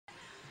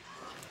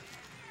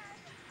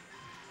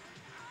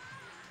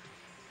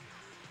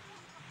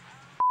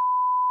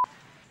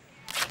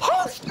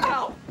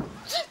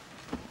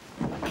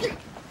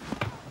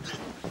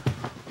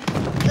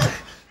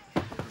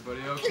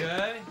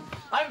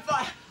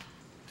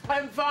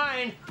I'm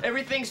fine.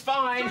 Everything's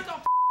fine. Shut the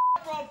f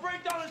up, bro.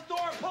 Break down this door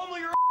and pummel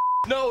your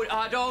No,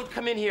 don't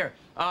come in here.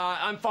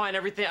 I'm fine.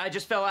 Everything. I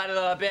just fell out of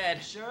the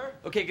bed. Sure?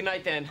 Okay, good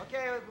night then.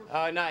 Okay.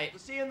 Night. We'll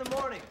see you in the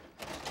morning.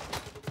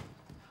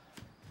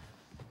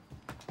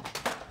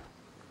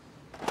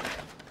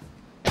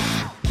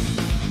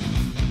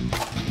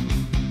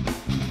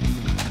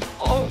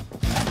 Oh.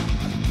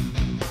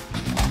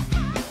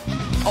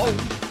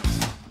 Oh.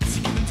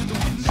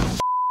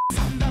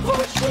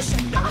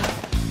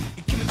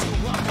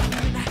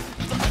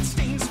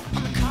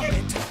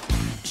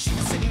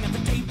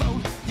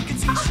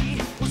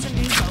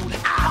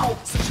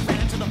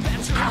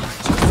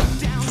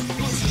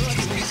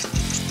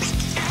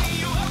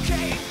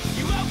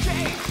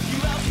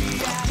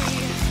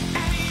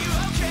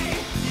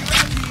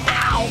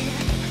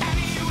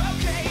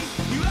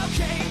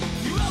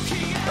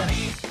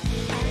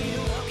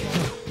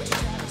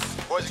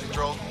 Poison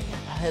control.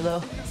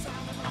 Hello.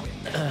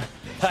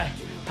 Hi.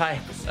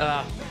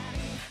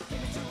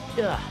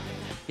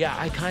 Yeah,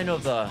 I kind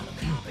of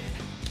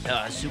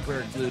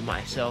super glued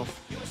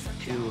myself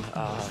to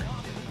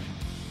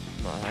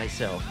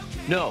myself.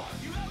 No.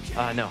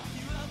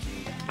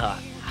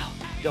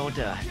 Don't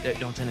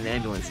send an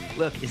ambulance.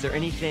 Look, is there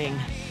anything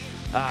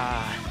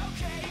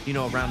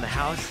around the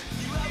house?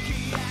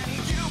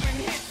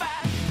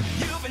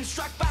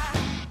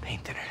 Pain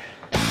thinner.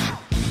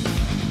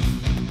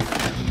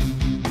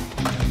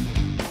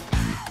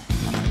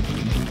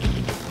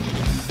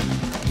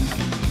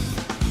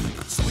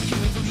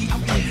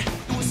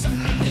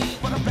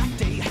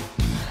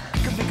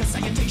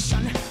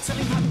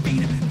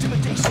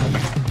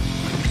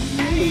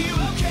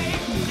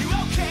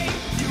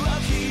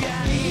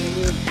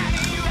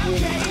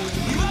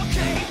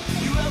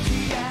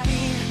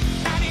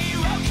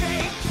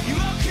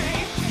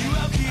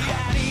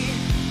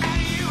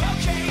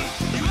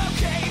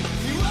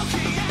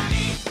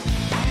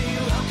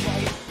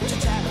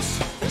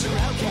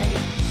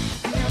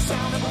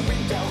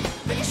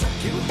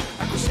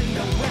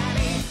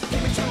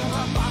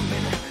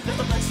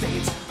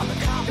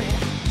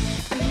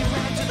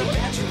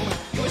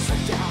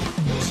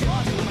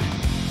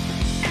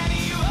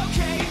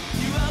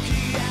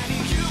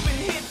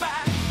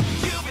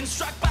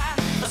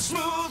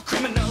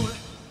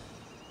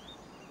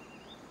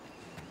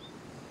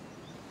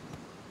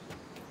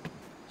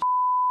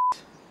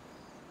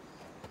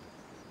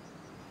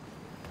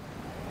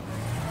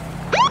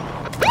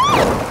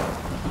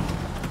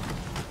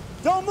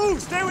 Don't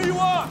move! Stay where you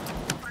are!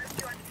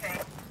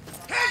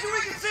 Hands where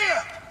we can see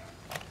her!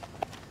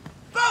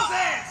 Both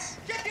hands!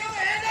 Get the other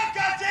hand up,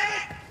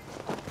 goddammit!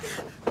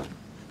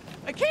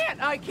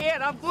 I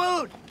can't. I'm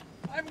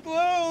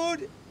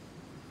glued.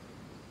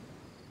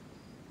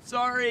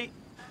 Sorry.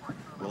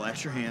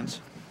 Relax your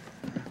hands.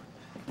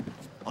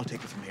 I'll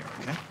take it from here,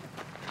 okay?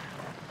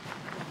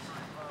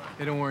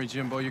 Hey, don't worry,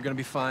 Jimbo. You're gonna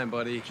be fine,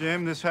 buddy.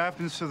 Jim, this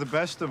happens to the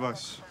best of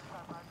us.